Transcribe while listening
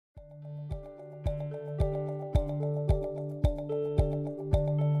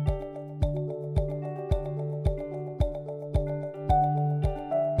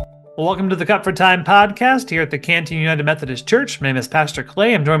Well, welcome to the Cut for Time podcast here at the Canton United Methodist Church. My name is Pastor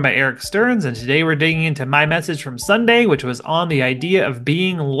Clay. I'm joined by Eric Stearns, and today we're digging into my message from Sunday, which was on the idea of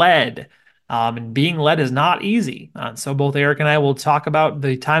being led. And being led is not easy. So both Eric and I will talk about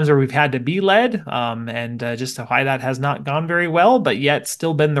the times where we've had to be led, and just why that has not gone very well, but yet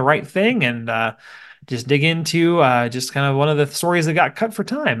still been the right thing, and just dig into just kind of one of the stories that got cut for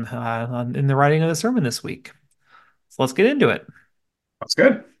time in the writing of the sermon this week. So let's get into it. That's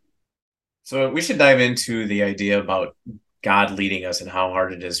good. So we should dive into the idea about God leading us and how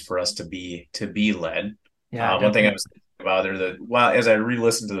hard it is for us to be led. Yeah, One thing I definitely. was thinking about, as I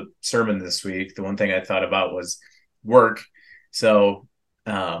re-listened to the sermon this week, the one thing I thought about was work. So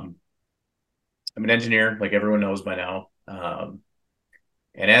I'm an engineer, like everyone knows by now. And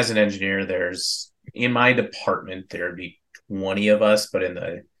as an engineer, there's in my department there'd be 20 of us, but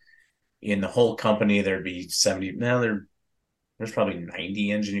in the whole company there'd be 70. Now there's probably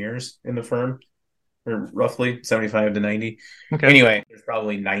 90 engineers in the firm, or roughly 75 to 90. Okay. Anyway, there's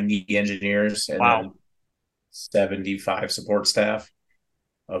probably 90 engineers and then Wow. 75 support staff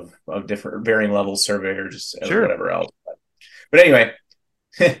of different varying levels, surveyors, Sure. whatever else. But anyway,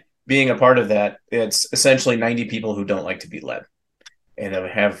 being a part of that, it's essentially 90 people who don't like to be led and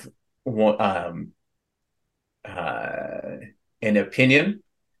have uh, an opinion,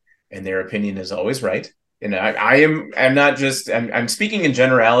 and their opinion is always right. And I'm not just I'm speaking in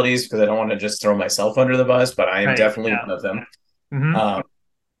generalities because I don't want to just throw myself under the bus, but I am Right. definitely Yeah. one of them. Hmm. Um,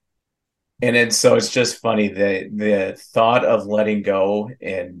 so it's just funny the thought of letting go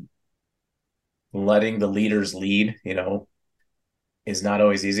and letting the leaders lead, is not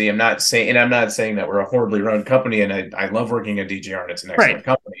always easy. I'm not saying that we're a horribly run company, and I love working at DGR and it's an Right. excellent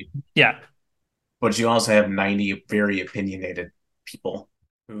company, Yeah. but you also have 90 very opinionated people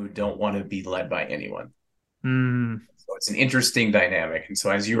who don't want to be led by anyone. Mm. So it's an interesting dynamic. And so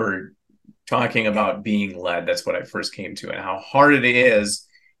as you were talking about being led, that's what I first came to, and how hard it is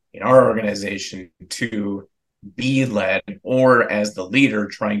in our organization to be led, or as the leader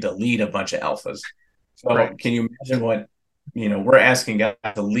trying to lead a bunch of alphas. Right. So can you imagine what, we're asking God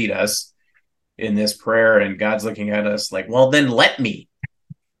to lead us in this prayer, and God's looking at us like, well, then let me,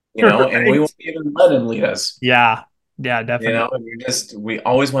 and we Right. won't even let him lead us. Yeah. Yeah, definitely. And we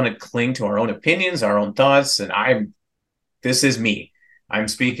always want to cling to our own opinions, our own thoughts. And this is me. I'm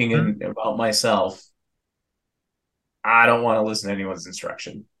speaking Mhm. about myself. I don't want to listen to anyone's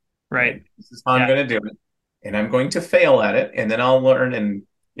instruction. Right. Like, this is how I'm Yeah. going to do it. And I'm going to fail at it. And then I'll learn. And,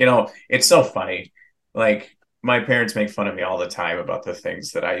 it's so funny. Like, my parents make fun of me all the time about the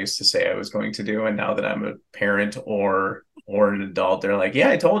things that I used to say I was going to do. And now that I'm a parent or an adult, they're like,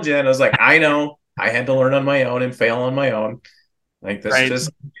 yeah, I told you. And I was like, I know. I had to learn on my own and fail on my own. Like, this is Right.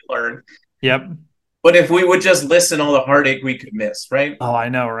 just learn. Yep. But if we would just listen, all the heartache we could miss, right? Oh, I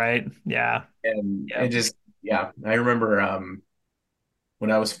know, right? Yeah. And it Yep. just, yeah, I remember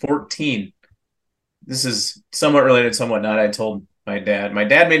when I was 14. This is somewhat related, somewhat not. I told my dad. My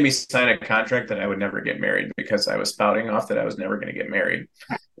dad made me sign a contract that I would never get married because I was spouting off that I was never going to get married.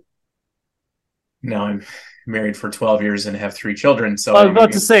 Now I'm married for 12 years and have three children. So I was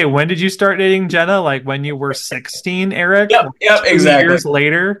about to say, when did you start dating Jenna? Like when you were 16, Eric? yep, Like yep, 2 years exactly.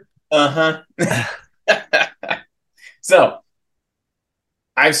 later? Uh huh. So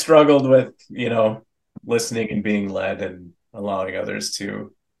I've struggled with, listening and being led and allowing others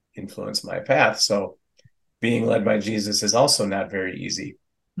to influence my path. So being led by Jesus is also not very easy.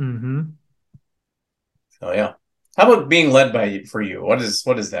 Hmm. So yeah. How about being led by for you? What is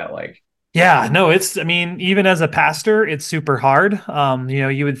that like? Yeah, no, I mean, even as a pastor, it's super hard.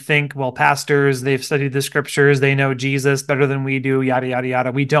 You would think, well, pastors, they've studied the scriptures, they know Jesus better than we do, yada, yada,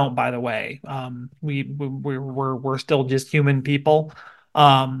 yada. We don't, by the way. We're still just human people.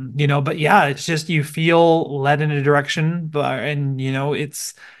 But yeah, it's just you feel led in a direction, and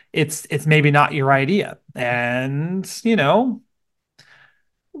it's maybe not your idea. And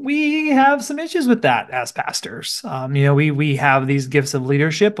we have some issues with that as pastors. We have these gifts of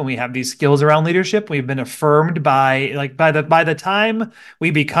leadership and we have these skills around leadership. We've been affirmed by the time we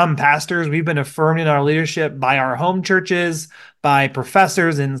become pastors, we've been affirmed in our leadership by our home churches, by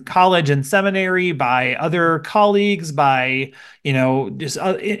professors in college and seminary, by other colleagues, by just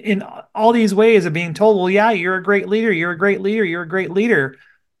in all these ways of being told, well, yeah, you're a great leader, you're a great leader, you're a great leader.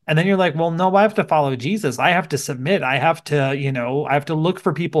 And then you're like, well, no, I have to follow Jesus. I have to submit. I have to look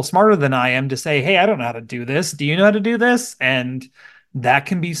for people smarter than I am to say, hey, I don't know how to do this. Do you know how to do this? And that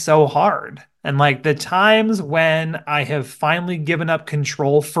can be so hard. And like the times when I have finally given up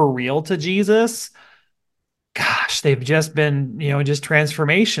control for real to Jesus, gosh, they've just been, just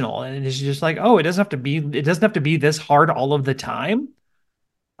transformational. And it's just like, oh, it doesn't have to be this hard all of the time.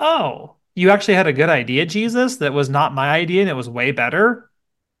 Oh, you actually had a good idea, Jesus, that was not my idea and it was way better.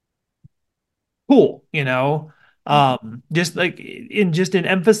 Cool, just like in just in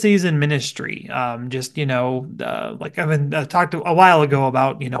emphases in ministry. Just like I've been talked a while ago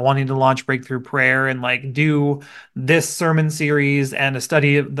about wanting to launch Breakthrough Prayer and like do this sermon series and a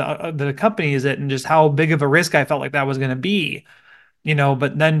study of that accompanies it, and just how big of a risk I felt like that was going to be.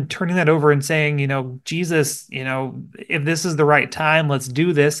 But then turning that over and saying, Jesus, if this is the right time, let's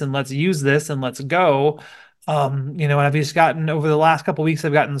do this and let's use this and let's go. And I've just gotten over the last couple of weeks,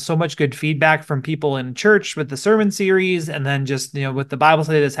 I've gotten so much good feedback from people in church with the sermon series, and then just, with the Bible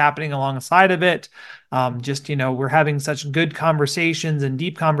study that's happening alongside of it. We're having such good conversations and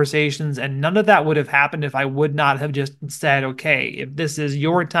deep conversations, and none of that would have happened if I would not have just said, okay, if this is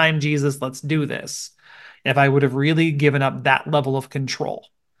your time, Jesus, let's do this. If I would have really given up that level of control.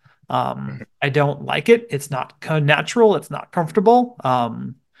 I don't like it. It's not natural. It's not comfortable.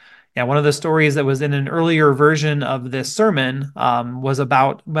 Yeah, one of the stories that was in an earlier version of this sermon was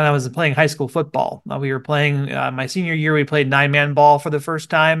about when I was playing high school football. We were playing my senior year. We played 9-man ball for the first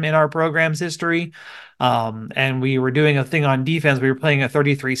time in our program's history. And we were doing a thing on defense. We were playing a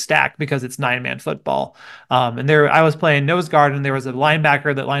 33 stack because it's 9-man football. And there, I was playing nose guard, and there was a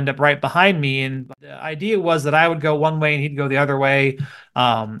linebacker that lined up right behind me. And the idea was that I would go one way and he'd go the other way.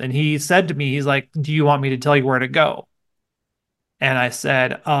 And he said to me, he's like, "Do you want me to tell you where to go?" And I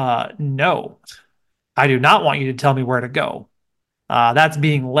said, "No, I do not want you to tell me where to go. That's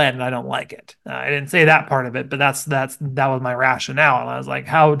being led, and I don't like it." I didn't say that part of it, but that was my rationale. And I was like,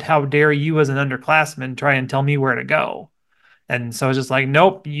 how dare you as an underclassman try and tell me where to go? And so it's just like,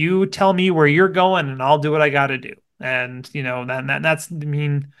 nope, you tell me where you're going and I'll do what I got to do. And that's, I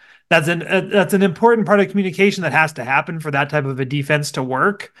mean, that's an important part of communication that has to happen for that type of a defense to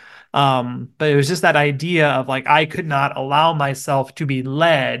work. But it was just that idea of like, I could not allow myself to be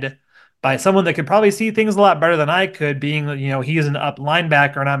led by someone that could probably see things a lot better than I could, being, he's an up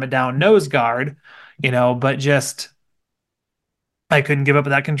linebacker and I'm a down nose guard, but just I couldn't give up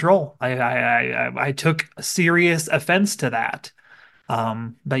that control. I took serious offense to that.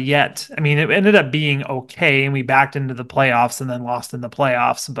 But yet, I mean, it ended up being okay, and we backed into the playoffs and then lost in the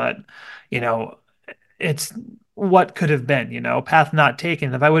playoffs. But you know, it's what could have been. Path not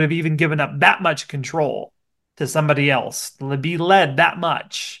taken. If I would have even given up that much control to somebody else, to be led that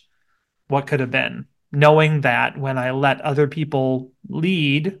much, what could have been? Knowing that when I let other people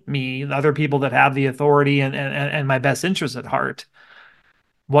lead me, other people that have the authority and my best interest at heart,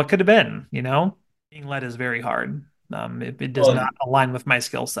 what could have been, Being led is very hard. It does not Well, align with my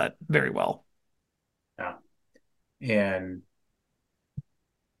skill set very well. yeah. And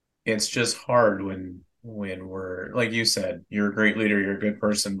it's just hard when we're like you said, you're a great leader, you're a good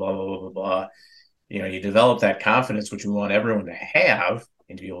person, blah blah blah blah blah. You develop that confidence, which we want everyone to have,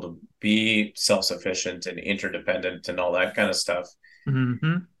 and to be able to be self-sufficient and interdependent and all that kind of stuff. Hmm.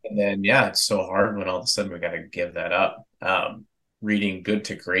 And then, yeah, it's so hard when all of a sudden we got to give that up. Reading Good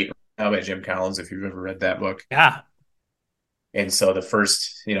to Great now by Jim Collins, if you've ever read that book. Yeah. And so the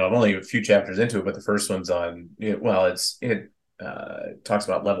first, I'm only a few chapters into it, but the first one's on, it talks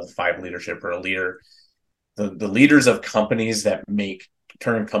about level 5 leadership, or a leader, the leaders of companies that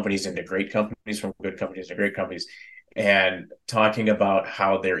turn companies into great companies, from good companies to great companies, and talking about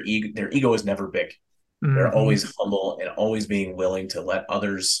how their ego is never big. They're Hmm. always humble and always being willing to let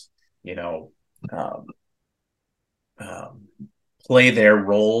others, you know, um, um, play their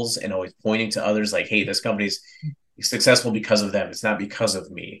roles, and always pointing to others like, hey, this company's successful because of them. It's not because of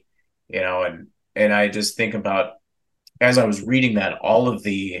me, and I just think about, as I was reading that, all of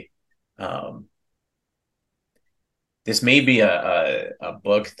the um, this may be a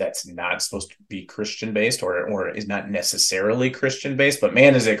book that's not supposed to be Christian based, or is not necessarily Christian based, but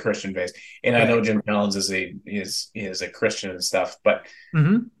man, is it Christian based. And I know Right. Jim Collins is a Christian and stuff,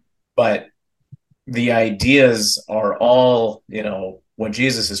 Hmm. but the ideas are all, what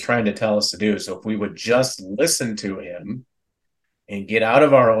Jesus is trying to tell us to do. So if we would just listen to him and get out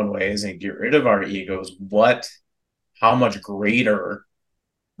of our own ways and get rid of our egos, how much greater,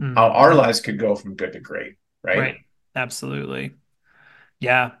 how our Hmm. lives could go from good to great, right? Right. Absolutely.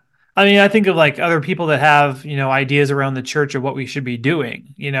 Yeah. I mean, I think of like other people that have, ideas around the church of what we should be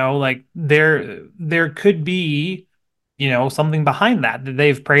doing, like there could be, something behind that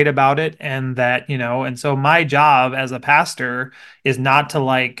they've prayed about it, and that, and so my job as a pastor is not to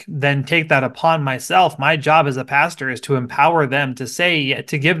like then take that upon myself. My job as a pastor is to empower them to say,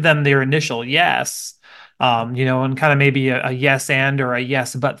 to give them their initial yes. And kind of maybe a yes and or a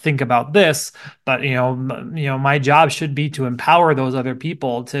yes, but think about this. But my job should be to empower those other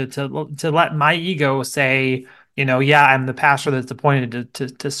people to let my ego say, yeah, I'm the pastor that's appointed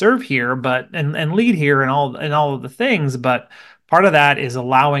to serve here, but and lead here and all of the things, but part of that is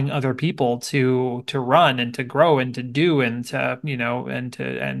allowing other people to run and to grow and to do and to,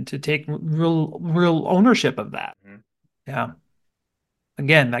 and to take real ownership of that. Mhm. Yeah.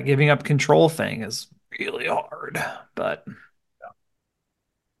 Again, that giving up control thing is really hard, but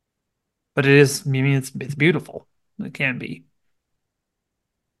it is, I mean, it's beautiful. It can be.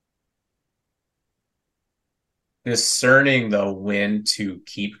 Discerning though when to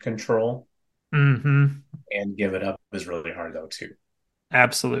keep control Hmm. and give it up is really hard though too.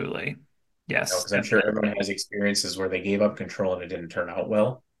 Absolutely. Yes, Because I'm sure everyone definitely. has experiences where they gave up control and it didn't turn out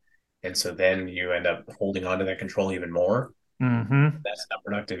well, and so then you end up holding on to that control even more. Hmm. That's not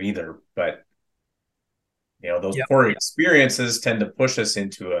productive either. But those Yep. poor experiences tend to push us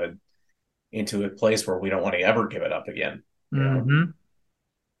into a place where we don't want to ever give it up again. Hmm. And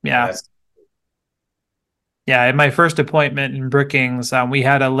Yeah. that's Yeah, at my first appointment in Brookings, we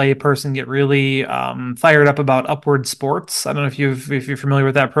had a lay person get really fired up about Upward Sports. I don't know if you're familiar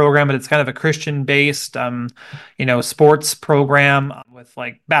with that program, but it's kind of a Christian-based, sports program with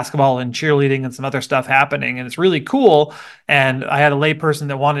like basketball and cheerleading and some other stuff happening, and it's really cool. And I had a lay person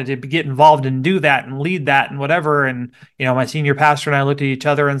that wanted to get involved and do that and lead that and whatever. And my senior pastor and I looked at each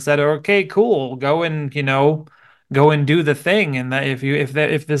other and said, "Okay, cool, go and go and do the thing, and that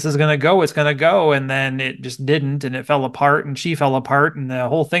if this is going to go, it's going to go." And then it just didn't, and it fell apart, and she fell apart, and the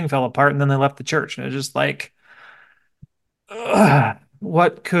whole thing fell apart, and then they left the church, and it was just like, ugh,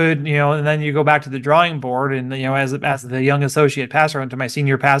 what could, and then you go back to the drawing board, and as the young associate pastor, I went to my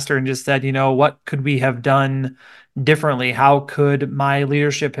senior pastor and just said, what could we have done differently? How could my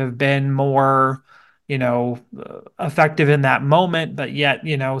leadership have been more, effective in that moment, but yet,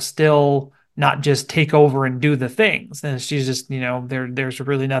 still not just take over and do the things. And she's just, there's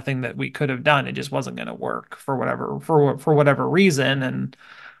really nothing that we could have done. It just wasn't going to work for whatever reason. And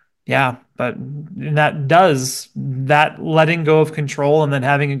yeah, but that letting go of control and then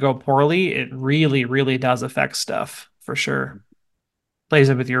having it go poorly, it really, really does affect stuff for sure. Plays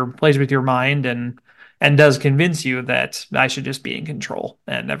with your mind and does convince you that I should just be in control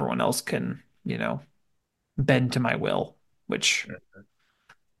and everyone else can, bend to my will, which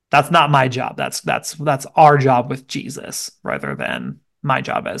that's not my job. That's our job with Jesus rather than my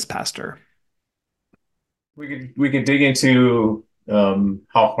job as pastor. we could dig into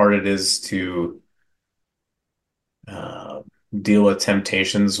how hard it is to uh, deal with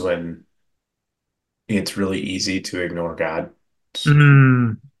temptations when it's really easy to ignore God,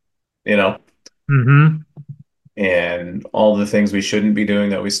 Mm, you know, hmm. and all the things we shouldn't be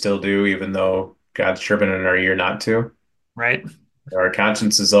doing that we still do, even though God's chirping in our ear not to. Right. Our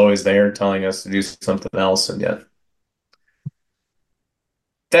conscience is always there telling us to do something else, and yet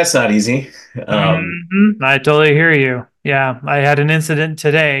that's not easy. I totally hear you. Yeah, I had an incident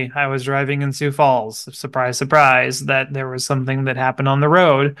today. I was driving in Sioux Falls. Surprise, surprise, that there was something that happened on the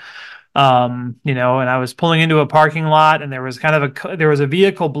road. And I was pulling into a parking lot, and there was there was a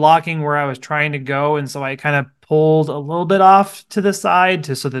vehicle blocking where I was trying to go, and so I kind of pulled a little bit off to the side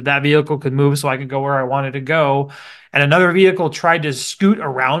so that vehicle could move so I could go where I wanted to go. And another vehicle tried to scoot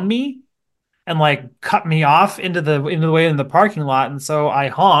around me and like cut me off into the way in the parking lot. And so I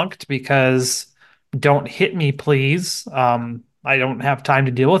honked because don't hit me, please. I don't have time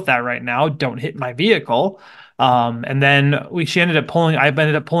to deal with that right now. Don't hit my vehicle. And then I ended up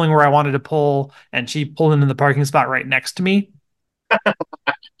pulling where I wanted to pull, and she pulled into the parking spot right next to me.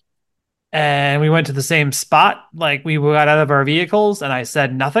 And we went to the same spot. Like we got out of our vehicles, and I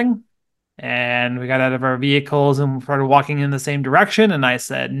said nothing. And we got out of our vehicles and started walking in the same direction, and I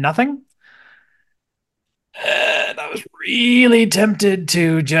said nothing. And I was really tempted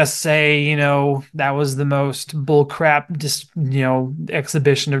to just say, that was the most bullcrap, just,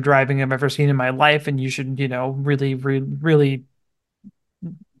 exhibition of driving I've ever seen in my life. And you should, really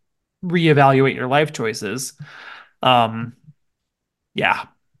reevaluate your life choices. Um, yeah,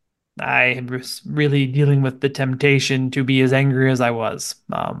 I was really dealing with the temptation to be as angry as I was.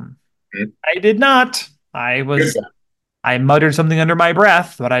 I did not. Good God. I muttered something under my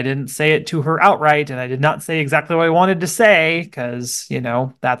breath, but I didn't say it to her outright, and I did not say exactly what I wanted to say because,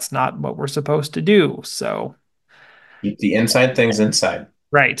 that's not what we're supposed to do. So, Keep the inside things inside.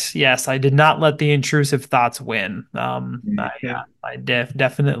 right, yes, I did not let the intrusive thoughts win. Mhm. I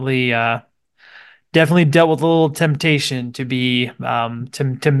definitely dealt with a little temptation to be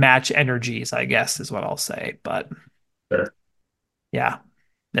to match energies, I guess is what I'll say. But Sure. yeah,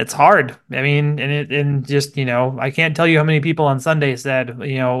 It's hard. I mean, and just, I can't tell you how many people on Sunday said,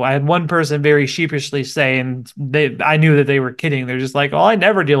 I had one person very sheepishly say, and I knew that they were kidding. They're just like, "Oh, I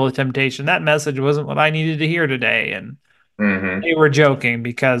never deal with temptation. That message wasn't what I needed to hear today." And Hmm. they were joking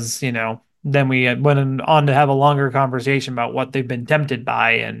because, then we went on to have a longer conversation about what they've been tempted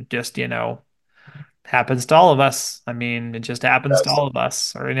by, and just, happens to all of us. I mean, it just happens to Yes. all of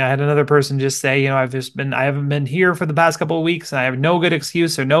us. Or, I had another person just say, I haven't been here for the past couple of weeks, and I have no good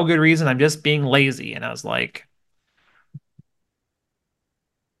excuse or no good reason. I'm just being lazy. And I was like,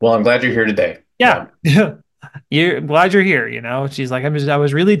 Well, I'm glad you're here today. yeah, Yeah. you're glad you're here. She's like, I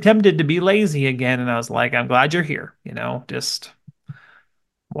was really tempted to be lazy again. And I was like, I'm glad you're here. Just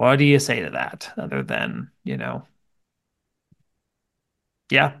what do you say to that other than, yeah,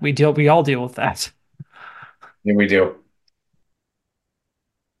 we all deal with that. Yeah, we do.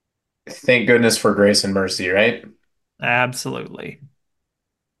 Thank goodness for grace and mercy, right? Absolutely.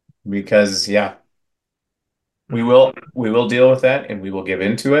 Because yeah, we Mm. will deal with that and we will give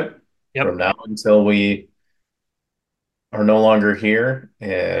into it from Yep. now until we are no longer here.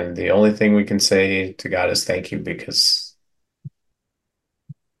 And the only thing we can say to God is thank you because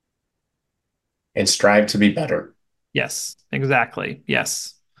and strive to be better. Yes, exactly.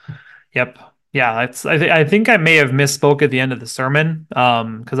 Yes. Yep. Yeah, I think I may have misspoke at the end of the sermon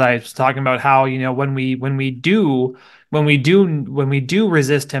because I was talking about how, when we do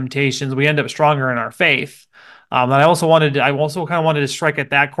resist temptations, we end up stronger in our faith. And I also kind of wanted to strike at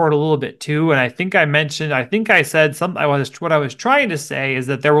that chord a little bit too. And I think I said what I was trying to say is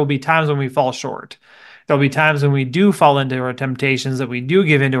that there will be times when we fall short. There'll be times when we do fall into our temptations, that we do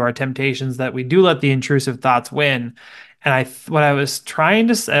give into our temptations, that we do let the intrusive thoughts win. And what I was trying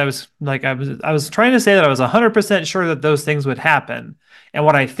to say, I was trying to say that I was 100% sure that those things would happen. And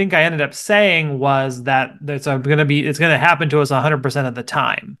what I think I ended up saying was that it's going to happen to us 100% of the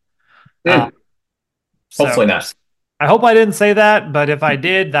time. Uh, Hmm. so Hopefully not. I hope I didn't say that, but if I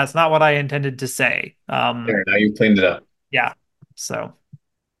did, that's not what I intended to say. There, now you've cleaned it up. Yeah. So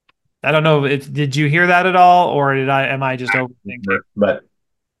I don't know if did you hear that at all, or am I just overthinking? But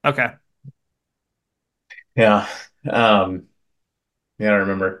Okay. yeah, yeah, I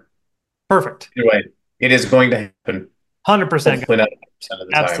remember. Perfect. Anyway, it is going to happen. 100% Hopefully not 100% of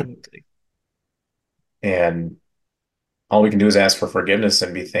the time. absolutely. And all we can do is ask for forgiveness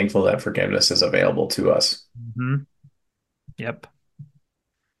and be thankful that forgiveness is available to us. Hmm. Yep.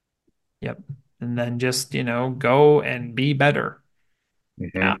 Yep. And then just, go and be better.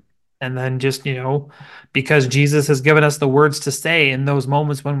 Yeah. Hmm. And then just, because Jesus has given us the words to say in those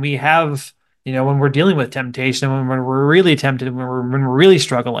moments when we have, when we're dealing with temptation, when we're really tempted, when we're really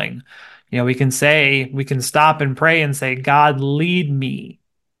struggling, we can stop and pray and say, God, lead me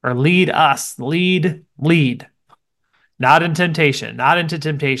or lead us, lead, not in temptation, not into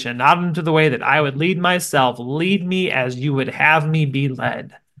temptation, not into the way that I would lead myself. Lead me as you would have me be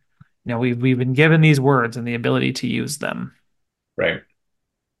led. We've been given these words and the ability to use them. Right.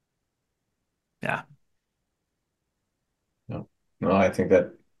 Yeah. No, no, I think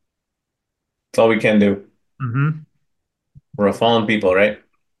that's all we can do. Hmm. We're a fallen people, right?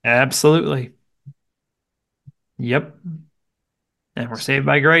 Absolutely. Yep. And we're saved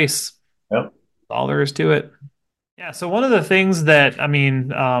by grace. Yep. That's all there is to it. Yeah. So one of the things that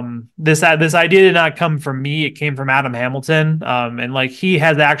this idea did not come from me. It came from Adam Hamilton, and like he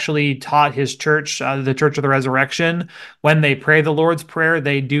has actually taught his church, the Church of the Resurrection, when they pray the Lord's Prayer,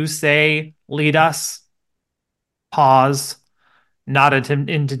 they do say, "Lead us." Pause. Not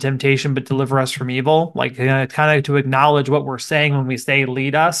into temptation, but deliver us from evil. Like kind of to acknowledge what we're saying when we say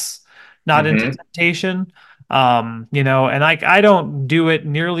lead us, not into Hmm. temptation. And I don't do it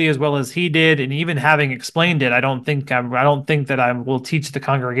nearly as well as he did. And even having explained it, I don't think that I will teach the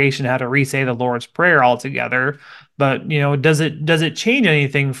congregation how to re-say the Lord's Prayer altogether. But does it change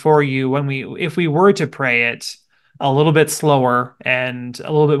anything for you when if we were to pray it a little bit slower and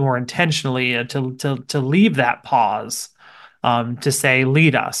a little bit more intentionally, to leave that pause, to say,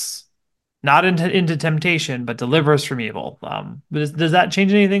 lead us, not into temptation, but deliver us from evil. Does that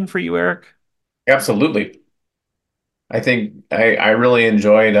change anything for you, Eric? Absolutely. I think I really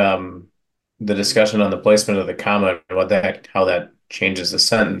enjoyed the discussion on the placement of the comma and how that changes the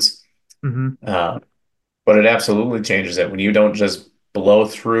sentence. Hmm. Uh, but it absolutely changes it when you don't just blow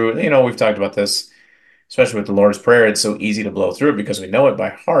through. We've talked about this, especially with the Lord's Prayer. It's so easy to blow through it because we know it by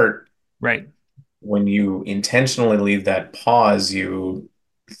heart. Right. When you intentionally leave that pause, you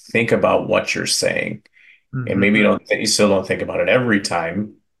think about what you're saying, and maybe Hmm. you still don't think about it every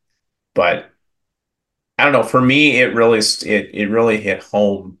time, but I don't know. For me, it really hit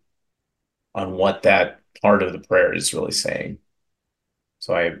home on what that part of the prayer is really saying.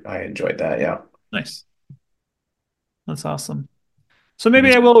 So I enjoyed that. Yeah. Nice. That's awesome. So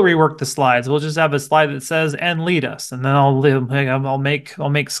maybe I will rework the slides. We'll just have a slide that says "and lead us," and then I'll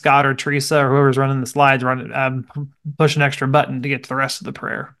make Scott or Teresa or whoever's running the slides push an extra button to get to the rest of the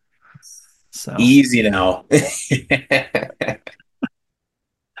prayer. So Easy now.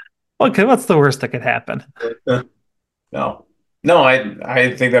 okay, what's the worst that could happen? No, no,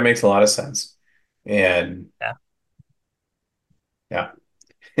 I think that makes a lot of sense. And Yeah. yeah,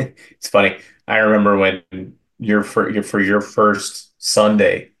 it's funny. I remember when for your first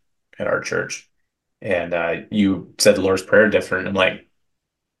Sunday at our church, and you said the Lord's Prayer different. I'm like,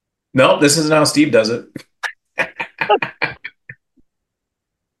 no, this isn't how Steve does it.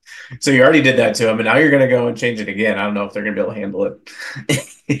 So you already did that to him, and now you're going to go and change it again. I don't know if they're going to be able to handle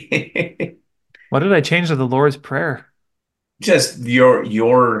it. What did I change to the Lord's Prayer? Just your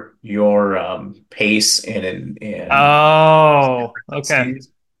pace and Oh, okay.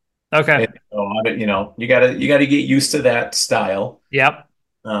 Okay. and you gotta get used to that style. Yep.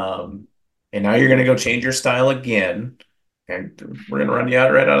 Um, and now you're gonna go change your style again, and we're gonna run you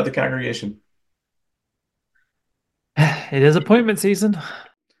out right out of the congregation. It is appointment season.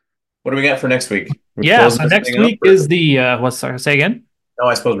 What do we got for next week? We're Yeah, closing so this next thing up, week or is the what's sorry, say again? no?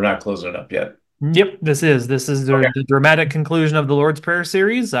 I suppose we're not closing it up yet. Yep, this is Okay. the dramatic conclusion of the Lord's Prayer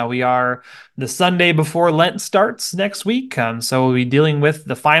series. We are the Sunday before Lent starts next week, so we'll be dealing with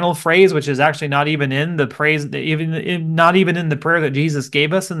the final phrase, which is actually not even in the praise, not even in the prayer that Jesus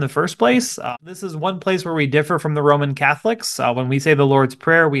gave us in the first place. This is one place where we differ from the Roman Catholics. When we say the Lord's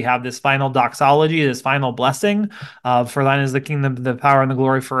Prayer, we have this final doxology, this final blessing. For thine is the kingdom, the power, and the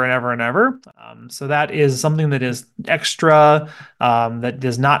glory forever and ever. So that is something that is extra, that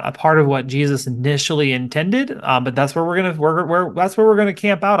is not a part of what Jesus initially intended, but that's where we're gonna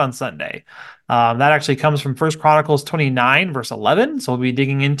camp out on Sunday. That actually comes from First Chronicles 29, verse 11. So we'll be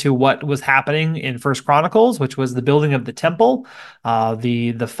digging into what was happening in First Chronicles, which was the building of the temple,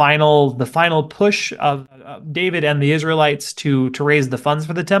 the final push of David and the Israelites to raise the funds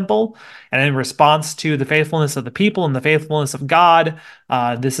for the temple, and in response to the faithfulness of the people and the faithfulness of God,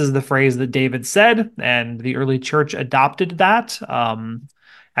 this is the phrase that David said, and the early church adopted that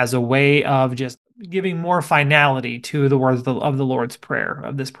as a way of just giving more finality to the words of the Lord's Prayer,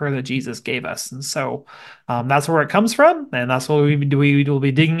 of this prayer that Jesus gave us. And so that's where it comes from, and that's what we will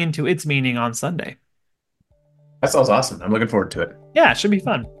be digging into its meaning on Sunday. That sounds awesome. I'm looking forward to it. Yeah, it should be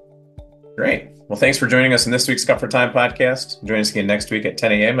fun. Great. Well, thanks for joining us in this week's Cut for Time podcast. Join us again next week at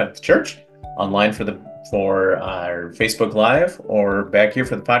 10 a.m. at the church, online for our Facebook Live, or back here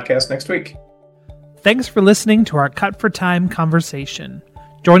for the podcast next week. Thanks for listening to our Cut for Time conversation.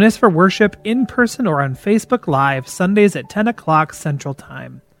 Join us for worship in person or on Facebook Live Sundays at 10 o'clock Central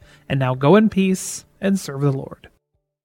Time. And now go in peace and serve the Lord.